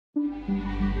Hello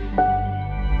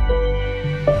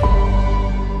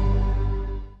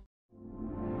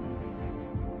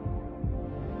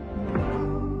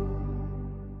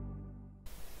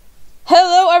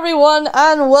everyone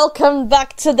and welcome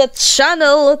back to the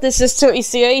channel. This is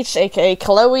 2ECH aka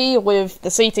Chloe with the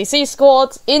CTC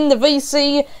squad in the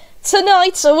VC.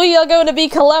 Tonight we are going to be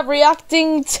collab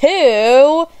reacting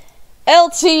to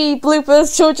LT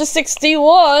Bloopers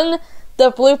 261,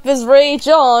 the Bloopers Rage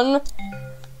on.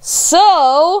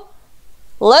 So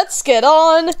let's get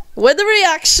on with the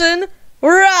reaction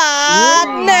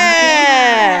right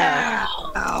now.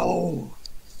 Ow.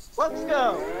 Let's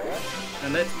go.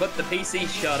 And let's put the PC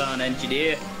shot on,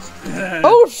 engineer.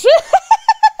 Oh shit!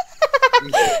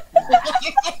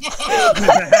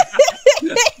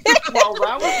 Well,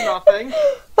 that was nothing.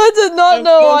 I did not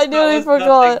know. I nearly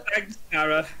forgot. Thanks,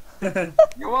 Sarah.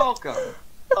 You're welcome.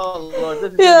 Oh lord,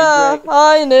 this is Yeah, gonna be great.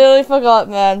 I nearly forgot,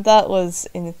 man. That was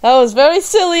very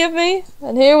silly of me.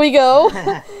 And here we go.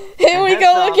 Here we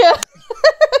go again.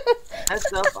 Heads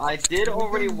up, I did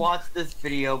already watch this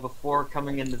video before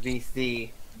coming into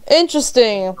VC.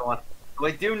 Interesting. So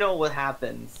I do know what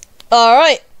happens.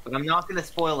 Alright. But I'm not gonna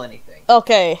spoil anything.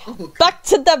 Okay. Back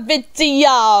to the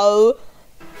video.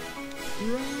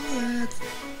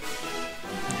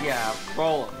 Yeah,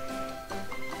 roll 'em.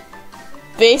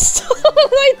 Based on an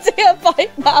idea by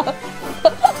now.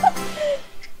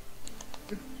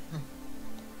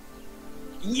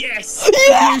 Yes!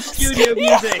 Yes! New studio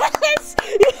music! Yes!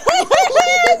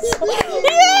 Yes!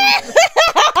 Yes!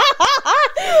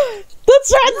 The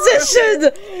transition!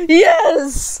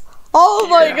 Yes! Oh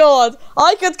my god!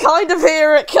 I could kind of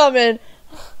hear it coming.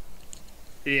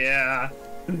 Yeah.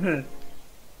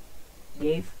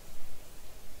 Dave.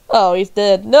 Oh, he's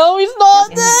dead. No, he's not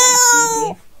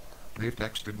dead! Dave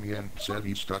texted me and said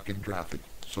he's stuck in traffic,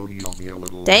 so he owed me a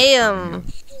little. Damn.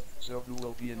 So who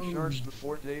will be in charge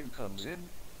before Dave comes in?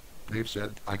 Dave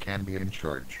said I can be in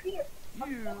charge. You.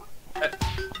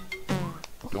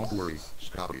 Don't worry,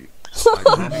 Scotty. I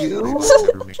promise Dave will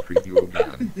never mistreat you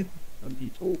again. And he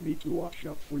told me to watch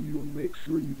out for you and make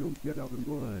sure you don't get out of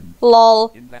line.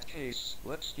 Lol. In that case,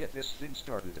 let's get this thing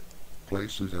started.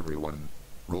 Places everyone.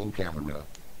 Roll camera.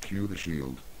 Cue the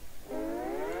shield.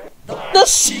 The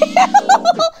shield!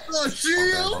 The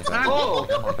shield! Oh!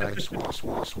 Who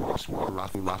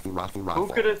Who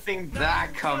could have seen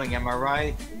that coming, am I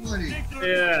right?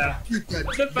 Yeah.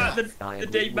 The fact that the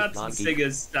Dave Madsen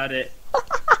singers did it.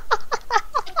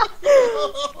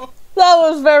 That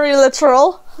was very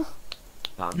literal.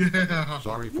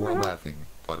 Sorry for laughing,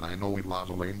 but I know we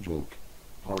lost a lame joke.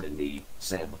 Pardon me,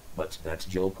 Sam, but that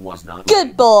joke was not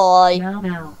Good boy.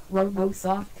 Now,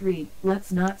 RoboSoft 3,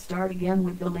 let's not start again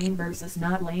with the lame versus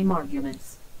not lame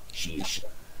arguments. Sheesh.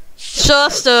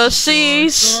 Just a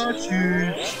sheesh.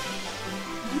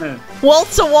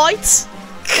 Walter White.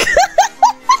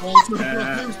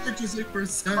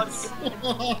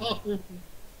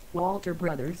 Walter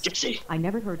Brothers. Gypsy, I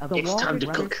never heard of the it's Walter time to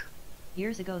Brothers. cook.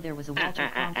 Years ago there was a Walter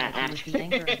Cronkite who was the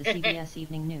anchor of the CBS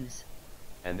Evening News.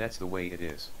 And that's the way it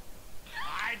is.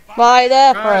 Buy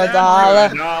that for a dollar.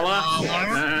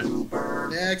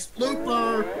 Next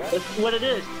blooper! That's what it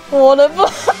is. What a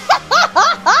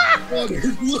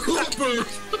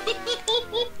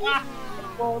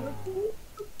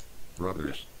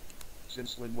Brothers.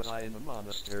 Since when was I in a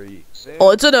monastery, Sam?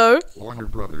 I don't know. Warner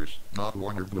Brothers, not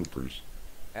Warner Bloopers.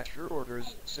 At your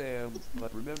orders, Sam,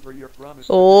 but remember your promise.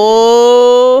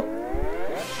 Oh.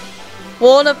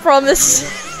 Wanna promise.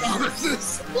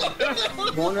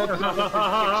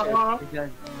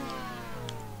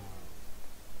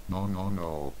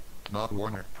 No. Not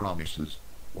Warner Promises.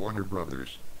 Warner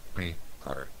Brothers. Me.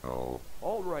 Alright.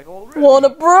 Wanna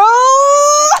bro?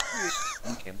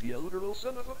 You can be a literal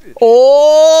son of a bitch.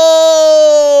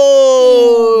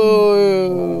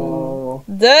 Oh.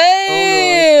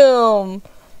 Damn.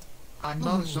 I'm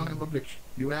not a son of a bitch.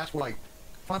 You ass white.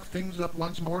 Fuck things up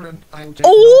once more and I'll take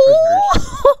no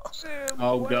Oh. Sam,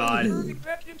 Oh, why God. are you moving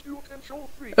back into Control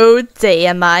 3? Oh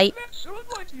damn, mate. That's so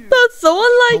unlike you. That's so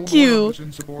unlike prisoners. you. Was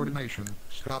insubordination.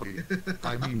 Scotty.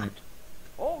 I mean it.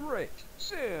 Alright,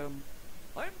 Sam,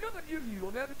 I'm gonna give you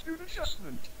an attitude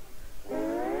adjustment.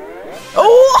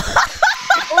 Oh.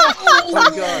 Oh my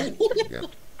god. Get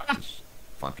this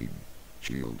fucking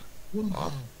shield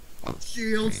off of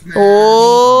Shields, me. man.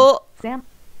 Oh. Sam,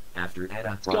 After that,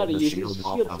 I Scotty, brought the you shield can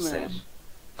off shield of smash. Sam.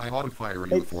 I ought to fire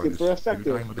you It's for super this. effective.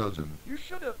 Two time a dozen. You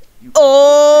should have. You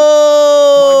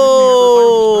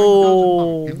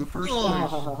Oh. In the first place,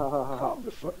 Calm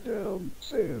the fuck down,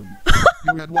 Sam.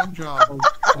 you had one job.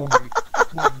 Only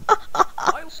one.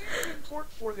 I'll see you in court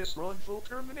for this wrongful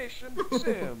termination,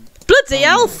 Sam. Bloody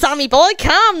hell, Well, Sammy boy,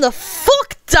 calm the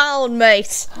fuck down,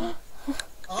 mate.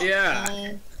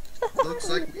 Yeah.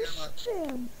 Looks like we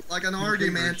have like an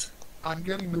argument. I'm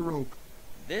getting the rope.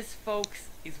 This, folks,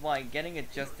 is why getting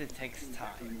adjusted takes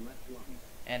time.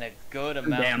 And a good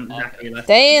amount of it.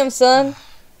 Damn, son.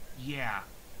 Yeah.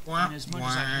 Wah, And as much wah.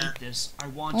 as I hate this, I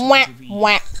want Wah, to be.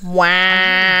 wah, wah.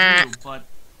 I really do, but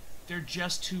they're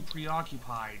just too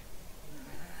preoccupied.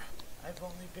 I've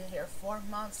only been here 4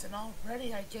 months and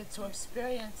already I get to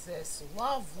experience this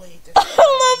lovely with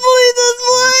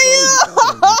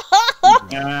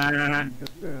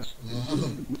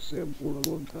Sam for a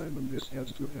long time and this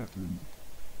has to happen.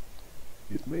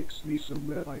 It makes me so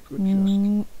mad I could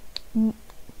just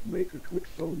make a quick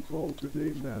phone call to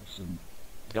Dave Madsen.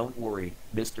 Don't worry,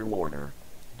 Mr. Warner.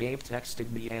 Dave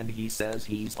texted me and he says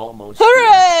he's almost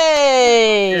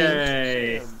Hooray!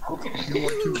 Yay! You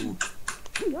are too.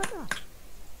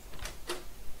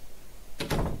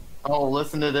 Oh,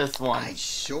 listen to this one. I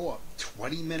show up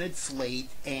 20 minutes late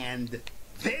and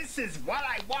this is what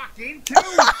I walked into!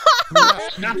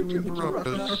 Not to interrupt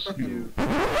us.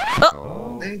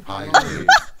 Thank Hi, God. Dave.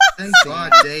 Thank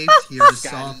God Dave's here to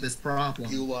solve this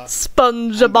problem. Beulah, I'm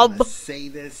SpongeBob. gonna say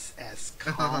this as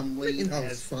calmly You know,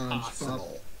 as SpongeBob.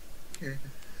 possible.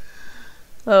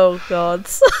 Oh god.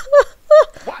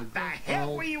 What the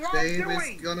hell were you all Dave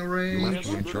doing? is gonna You rain. left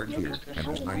me in charge here,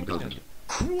 and mine doesn't.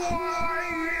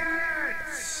 Quiet!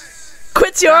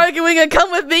 Quit your arguing and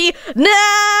come with me now!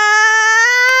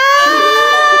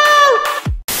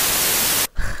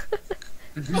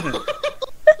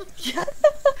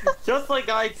 Just like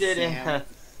I did in Sam,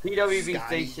 PWB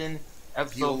Scotty, Station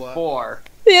episode Beulah. 4.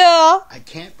 Yeah. I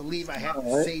can't believe I have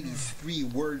to say these 3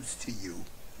 words to you,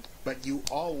 but you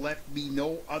all left me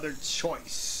no other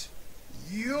choice.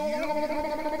 You're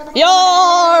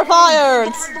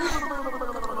fired!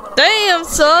 Damn,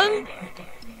 son!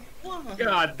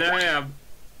 God damn.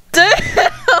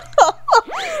 Damn!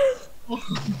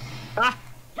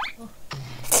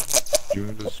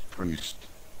 Judas Priest.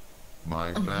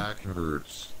 My back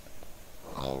hurts.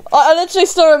 Oh, I literally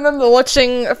still remember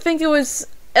watching, I think it was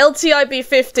LTIB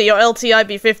 50 or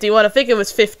LTIB 51, I think it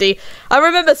was 50. I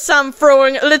remember Sam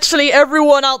throwing literally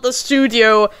everyone out the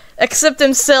studio except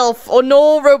himself, or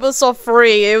no Robosoft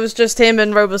 3, it was just him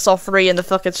and Robosoft 3 in the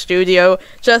fucking studio,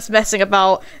 just messing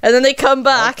about. And then they come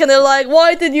back and they're like,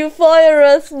 why did you fire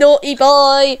us, naughty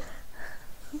boy?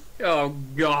 Oh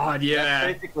God, yeah.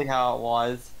 That's basically how it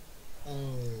was.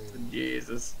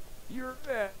 Jesus. You're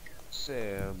back,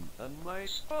 Sam, and my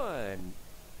fun.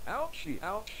 Ouchie,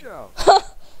 ouch, ouch.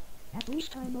 At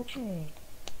least I'm okay.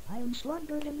 I am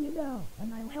stronger than you know,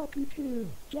 and I'll help you too.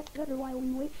 Get better while we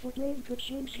wait for Dave to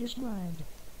change his mind.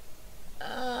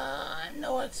 I'm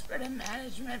no expert in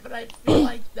management, but I feel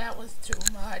like that was too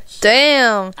much.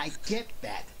 Damn. I get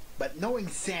that, but knowing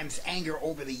Sam's anger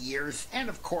over the years, and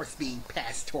of course being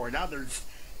passed toward others,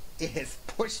 it has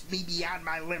pushed me beyond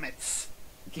my limits.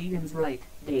 Keegan's right,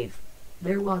 Dave.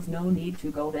 There was no need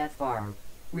to go that far.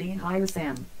 Rehire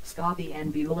Sam, Scotty,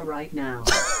 and Beulah right now.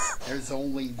 There's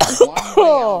only one way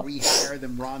I'll rehire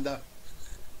them, Rhonda.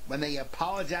 When they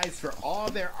apologize for all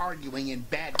their arguing and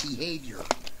bad behavior.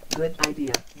 Good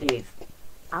idea, Dave.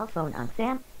 I'll phone on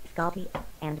Sam, Scotty,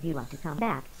 and Beulah to come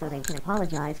back so they can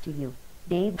apologize to you.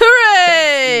 Dave.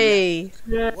 Hooray!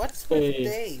 What's with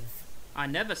Dave? I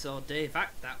never saw Dave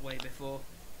act that way before.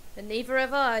 And neither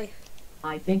have I.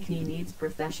 I think he needs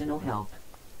professional help.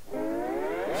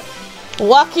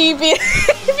 Wacky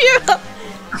behavior!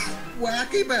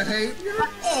 Wacky behavior?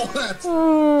 Oh, that's...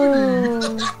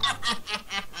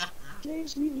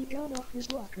 Dave's really gone off his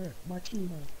rocker,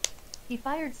 Martina. He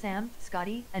fired Sam,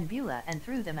 Scotty, and Beulah and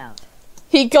threw them out.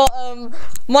 He got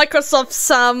Microsoft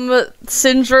Sam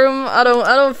syndrome. I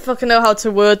don't fucking know how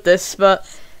to word this, but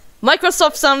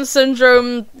Microsoft Sam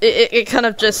syndrome, it kind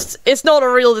of just, it's not a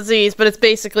real disease, but it's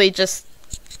basically just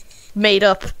made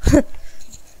up.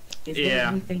 Is there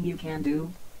anything you can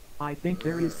do? I think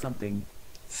there is something.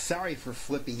 Sorry for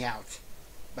flipping out,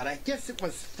 but I guess it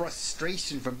was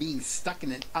frustration from being stuck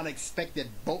in an unexpected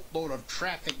boatload of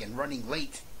traffic and running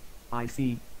late. I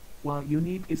see. What you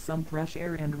need is some fresh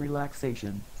air and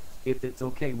relaxation. If it's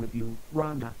okay with you,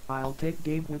 Rhonda, I'll take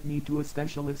Dave with me to a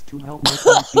specialist to help make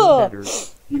him feel better.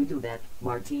 You do that,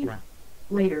 Martina.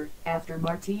 Later, after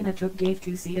Martina took Dave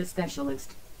to see a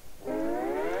specialist.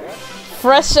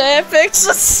 Fresh air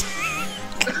fixes.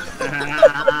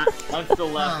 I'm still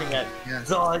laughing at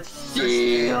the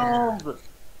shield.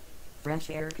 Fresh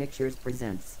Air Pictures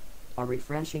presents a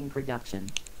refreshing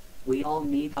production. We all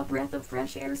need a breath of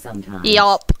fresh air sometimes.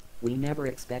 Yup. We never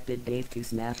expected Dave to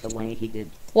snap the way he did.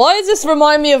 Why does this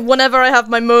remind me of whenever I have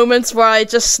my moments where I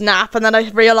just snap and then I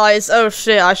realize, oh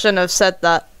shit, I shouldn't have said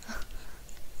that.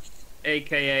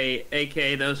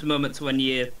 AKA those moments when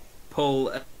you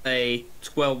pull a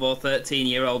 12 or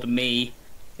 13-year-old me.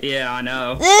 Yeah, I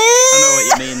know. I know what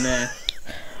you mean there.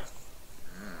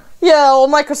 Yeah, well,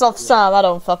 Microsoft Sam, I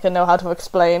don't fucking know how to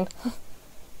explain.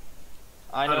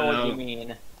 I know what you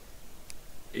mean.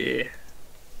 Yeah.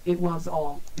 It was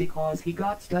all because he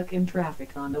got stuck in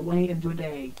traffic on the way in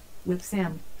today with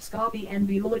Sam, Scotty, and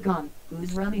Beulagun,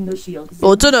 who's running the shield.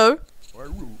 Oh, dunno. I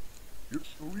will.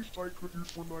 It's the least I could do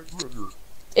for my brother.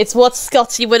 It's what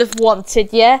Scotty would have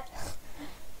wanted, yeah?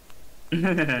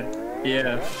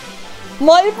 Yeah.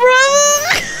 My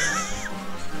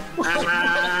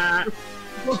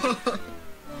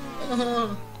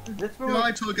This one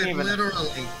I took it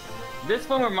literally. This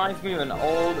one reminds me of an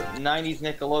old 90s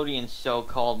Nickelodeon show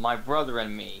called My Brother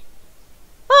and Me.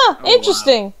 Ah,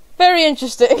 interesting. Wow. Very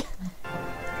interesting.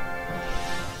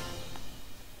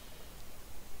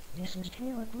 This is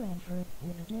Taylor Bradford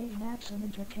with a Dave Maxim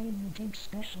Entertainment Inc.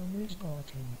 special news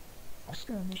bulletin. A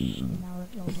skirmish in our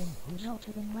building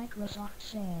resulted in Microsoft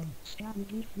Sam, Scotty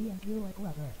Geefy, and Buick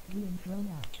Lover being thrown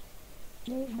out.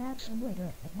 Dave Maxim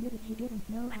later admitted he didn't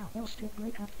know how else to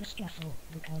break up the scuffle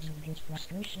because of his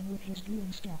frustration with his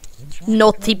being stuck in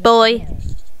naughty boy.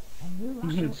 And New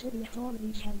Russell City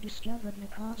authorities have discovered the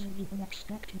cause of the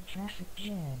unexpected traffic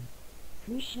jam.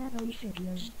 Three shadowy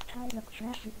figures tied up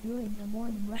traffic during the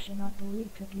morning rush and are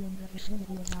believed to be in the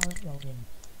vicinity of our building.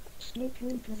 Stay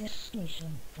tuned to this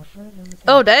station for further reports.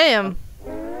 Oh damn.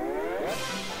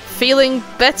 Feeling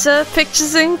better,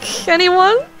 Pictures Inc?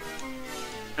 Anyone?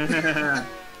 Yeah.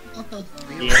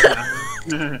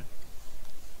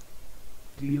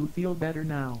 Do you feel better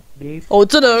now, Dave? Oh,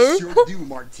 dunno. I sure do,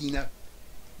 Martina.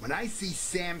 When I see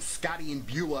Sam, Scotty, and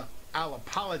Beulah, I'll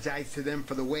apologize to them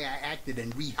for the way I acted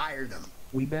and rehire them.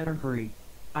 We better hurry.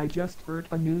 I just heard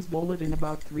a news bulletin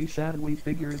about three shadowy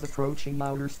figures approaching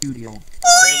our studio.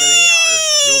 Wherever they are,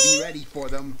 we'll be ready for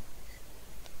them.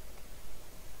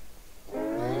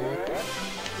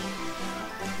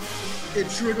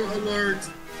 Intruder alert!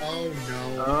 Oh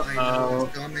no, I know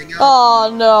it's coming up.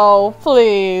 Oh no,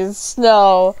 please,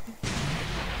 no.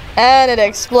 And it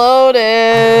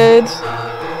exploded.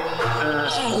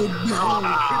 Oh no!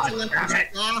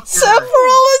 Seth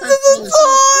Rollins is a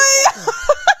toy!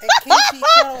 And Casey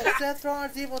Charles, Seth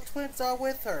Rollins' evil twins are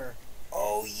with her.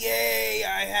 Oh yay,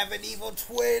 I have an evil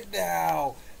twin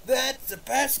now. That's the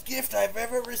best gift I've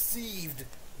ever received.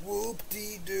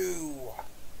 Whoop-dee-doo.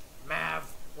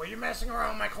 Mav, were you messing around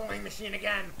with my coin machine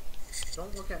again?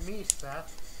 Don't look at me,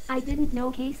 Seth. I didn't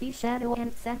know Casey Shadow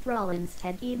and Seth Rollins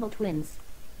had evil twins.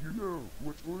 You know,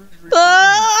 what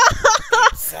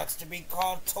It sucks to be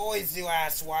called toys, you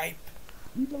asswipe.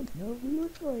 You don't know who you're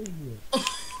playing with.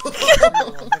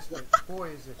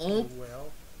 Toys, if Oh. you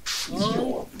will.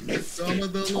 Oh, some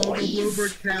of the local Blooper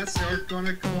cats are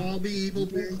gonna call the evil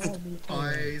beings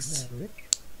toys.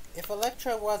 If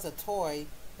Electra was a toy,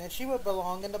 then she would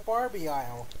belong in the Barbie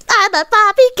aisle. I'm a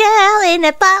Barbie girl in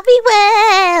a Barbie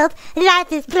world.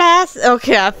 Life is blessed.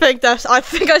 Okay, I think I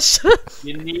should.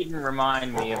 You needn't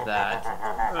remind me of that.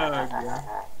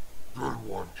 Good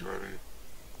one, Jenny.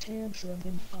 Tantrum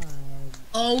in 5.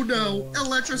 Oh no,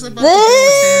 Electra's about to throw a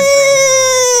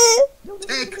tantrum.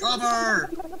 Take cover!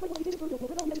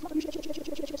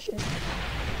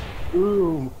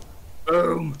 Boom.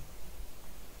 Boom.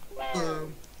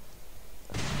 Boom.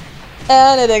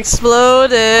 And it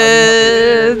exploded.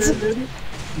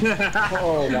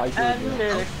 Oh my goodness. And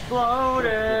it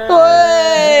exploded.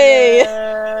 Way!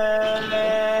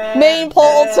 Main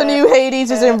portal to New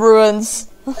Hades is in ruins.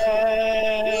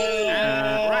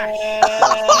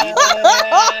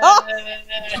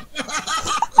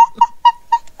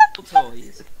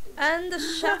 Toys. And the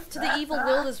shaft to the evil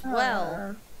world as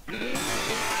well.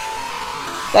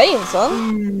 Damn,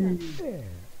 son.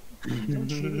 I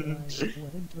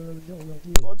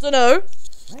don't know.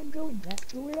 I'm going back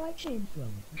to where I came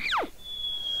from.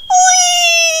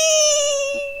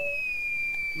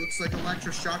 Looks like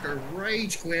Electroshocker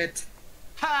rage quit.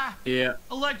 Ha! Yeah.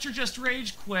 Electra just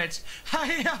rage quit.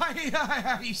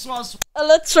 He swallows.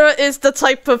 Electra is the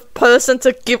type of person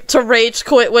to rage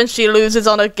quit when she loses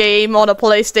on a game on a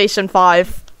PlayStation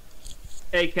 5.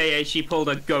 AKA she pulled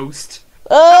a ghost.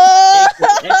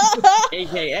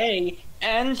 AKA,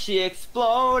 and she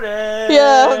exploded.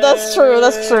 Yeah, that's true,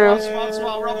 that's true.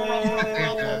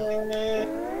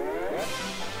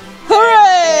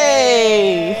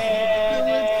 Hooray!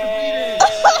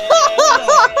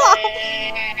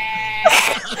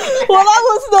 Well, that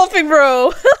was nothing,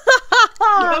 bro.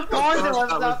 Of course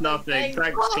that was nothing.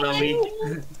 Thanks, Chloe.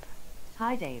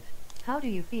 Hi, Dave. How do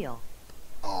you feel?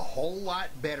 A whole lot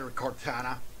better,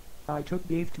 Cortana. I took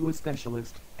Dave to a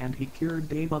specialist, and he cured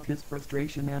Dave of his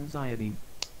frustration and anxiety.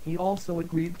 He also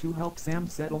agreed to help Sam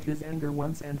settle his anger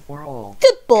once and for all. Good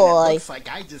And boy. it looks like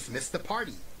I just missed the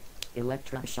party.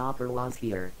 Electra Shopper was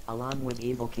here, along with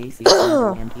Evil Casey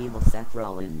and Evil Seth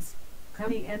Rollins.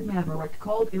 Honey and Maverick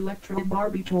called Electra a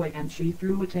Barbie toy and she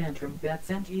threw a tantrum that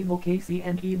sent Evil Casey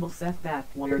and Evil Seth back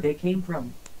where they came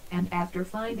from. And after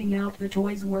finding out the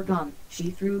toys were gone, she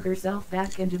threw herself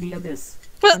back into the abyss.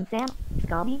 And Sam,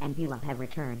 Scotty, and Beulah have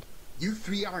returned. You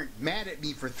three aren't mad at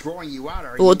me for throwing you out,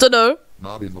 are you? Oh, dunno.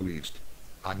 Not in the least.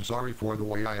 I'm sorry for the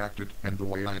way I acted and the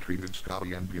way I treated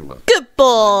Scotty and Beulah. Good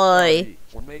boy.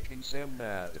 We're making Sam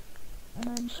mad. And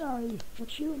I'm sorry for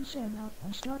chewing Sam out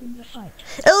and starting the fight.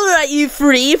 Alright, you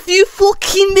three, if you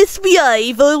fucking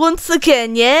misbehave once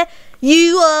again, yeah?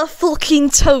 You are fucking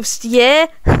toast, yeah?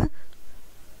 Good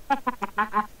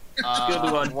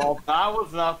one. Well, that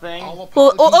was nothing.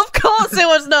 Well, of course it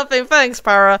was nothing. Thanks,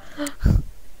 Para.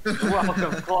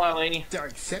 Welcome, Chloe. They're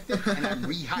accepted and I'm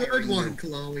Good rehiring one, you.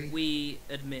 Chloe. We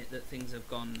admit that things have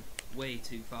gone way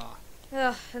too far.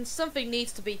 And something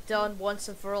needs to be done once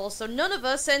and for all, so none of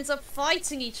us ends up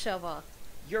fighting each other.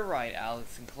 You're right,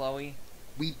 Alex and Chloe.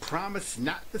 We promise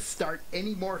not to start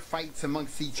any more fights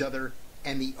amongst each other,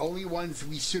 and the only ones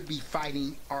we should be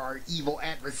fighting are our evil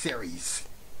adversaries.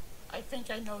 I think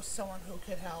I know someone who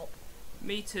could help.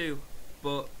 Me too.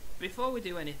 But before we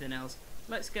do anything else,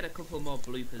 let's get a couple more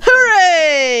bloopers.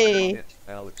 Hooray!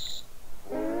 Alex.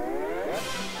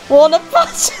 Wanna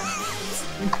punch?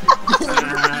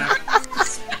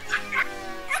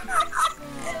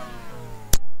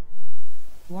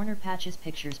 Warner Patches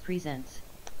Pictures presents.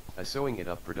 A Sewing It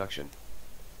Up production.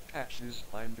 Patches,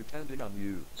 I'm depending on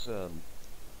you, son.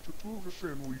 To pull the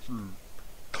family through.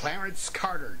 Clarence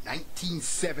Carter,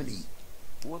 1970.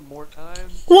 One more time.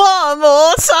 One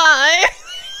more time!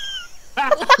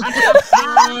 One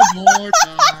more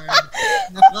time.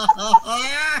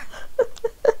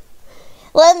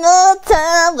 One more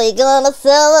time, we're gonna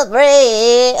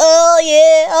celebrate. Oh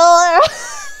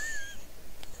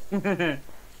yeah,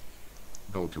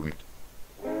 Go to it.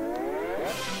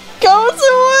 Go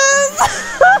to it!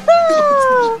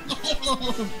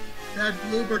 That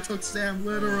blooper took Sam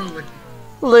literally.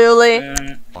 Lily.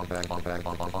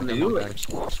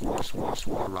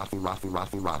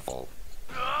 Raffle.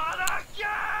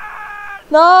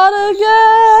 Not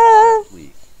again!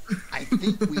 I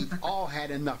think we've all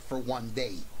had enough for one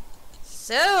day.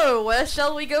 So, where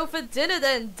shall we go for dinner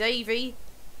then, Davy?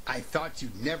 I thought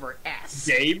you'd never ask.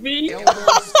 Davy?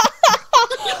 Elbows,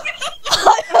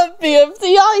 I have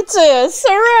BMTitis!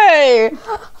 Hooray!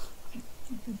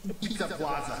 Pizza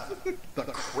Plaza, the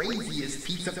craziest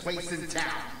pizza place in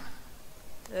town.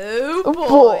 Oh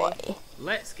boy.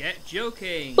 Let's get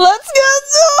joking. Let's get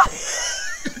to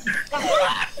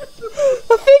I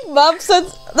think Mom said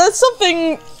there's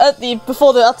something at the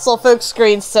before the That's All Folks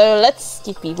screen, so let's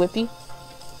skippy whippy.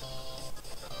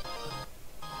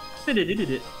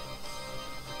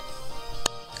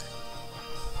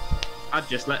 I'd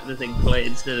just let the thing play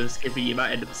instead of skipping. You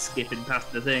might end up skipping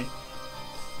past the thing.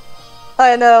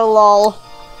 I know, lol.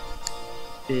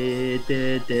 Hey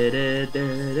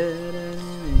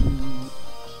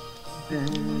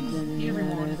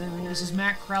everyone, this is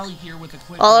Matt Crowley here with a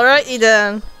quick Alrighty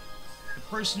then. The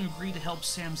person who agreed to help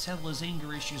Sam settle his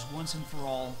anger issues once and for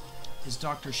all is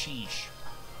Dr. Sheesh.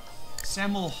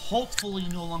 Sam will hopefully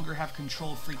no longer have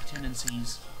control freak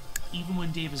tendencies, even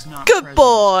when Dave is not Good present.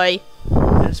 boy!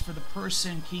 As for the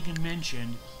person Keegan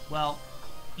mentioned, well,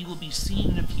 he will be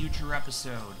seen in a future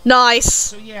episode. Nice!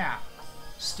 So yeah,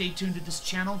 stay tuned to this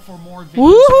channel for more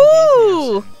videos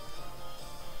Woohoo!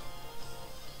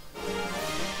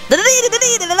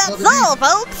 That's all,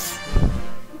 folks!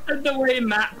 And the way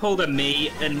Matt pulled a me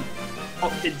and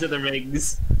popped into the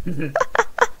rings.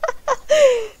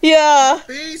 Yeah.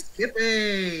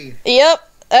 Skippy! Yep.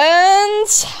 And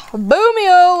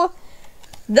boomio!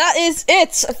 That is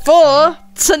it for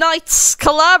tonight's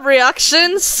collab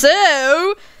reaction.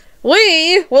 So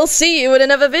we will see you in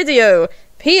another video.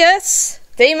 P.S.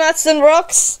 Daymats and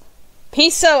Rocks.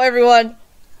 Peace out, everyone.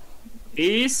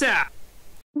 Peace out.